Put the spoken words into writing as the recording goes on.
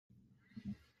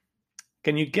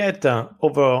can you get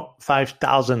over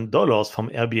 $5,000 from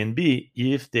Airbnb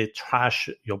if they trash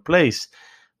your place?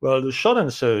 Well, the short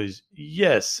answer is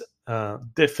yes,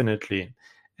 definitely.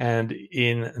 And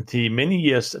in the many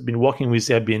years I've been working with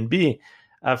Airbnb,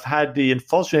 I've had the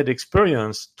unfortunate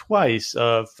experience twice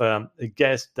of a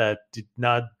guest that did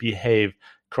not behave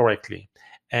correctly.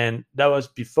 And that was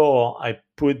before I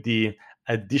put the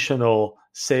additional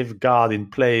safeguard in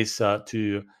place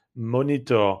to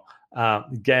monitor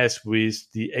guests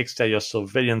with the exterior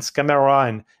surveillance camera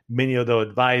and many other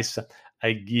advice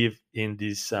I give in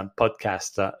this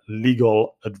podcast,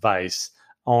 legal advice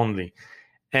only.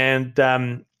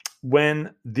 And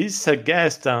when this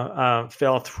guest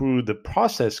fell through the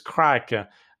process crack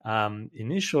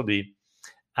initially,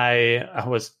 I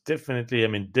was definitely,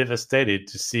 devastated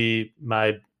to see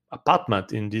my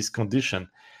apartment in this condition.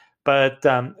 But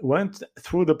went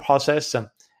through the process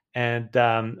and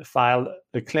filed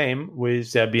a claim with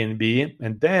Airbnb,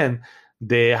 and then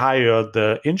they hired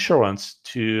the insurance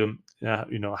to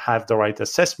have the right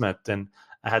assessment. And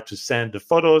I had to send the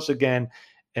photos again,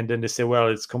 and then they say, well,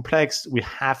 it's complex. We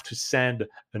have to send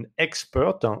an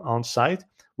expert on site,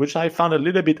 which I found a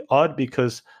little bit odd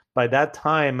because by that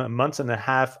time, a month and a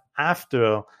half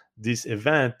after this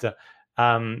event,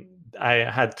 I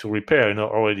had to repair,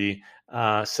 already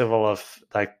several of,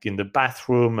 like in the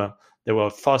bathroom, there were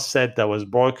a faucet that was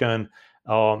broken,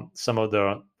 or some of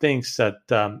the things that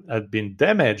had been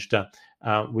damaged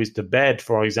with the bed,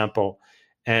 for example.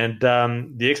 And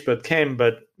the expert came,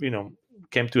 but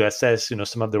came to assess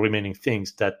some of the remaining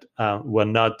things that were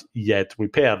not yet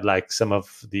repaired, like some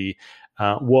of the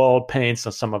wall paints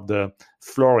or some of the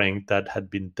flooring that had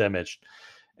been damaged.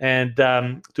 And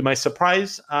to my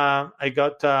surprise, I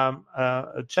got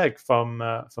a check from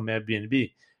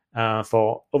Airbnb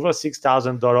for over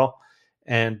 $6,000,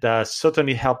 and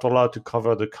certainly helped a lot to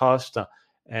cover the cost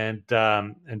and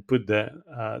put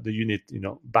the unit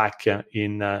back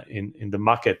in the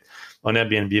market on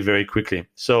Airbnb very quickly.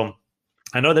 So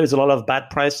I know there's a lot of bad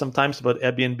press sometimes about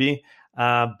Airbnb,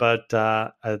 but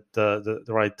at the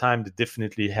right time, they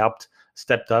definitely helped,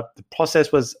 stepped up. The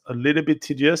process was a little bit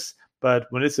tedious, but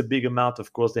when it's a big amount,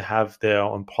 of course, they have their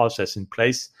own process in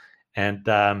place. And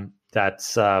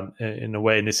that's in a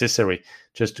way necessary,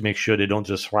 just to make sure they don't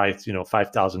just write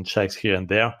 5,000 checks here and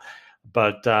there.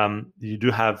 But you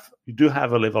do have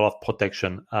a level of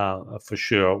protection for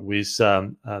sure with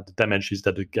the damages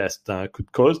that the guest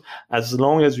could cause, as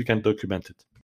long as you can document it.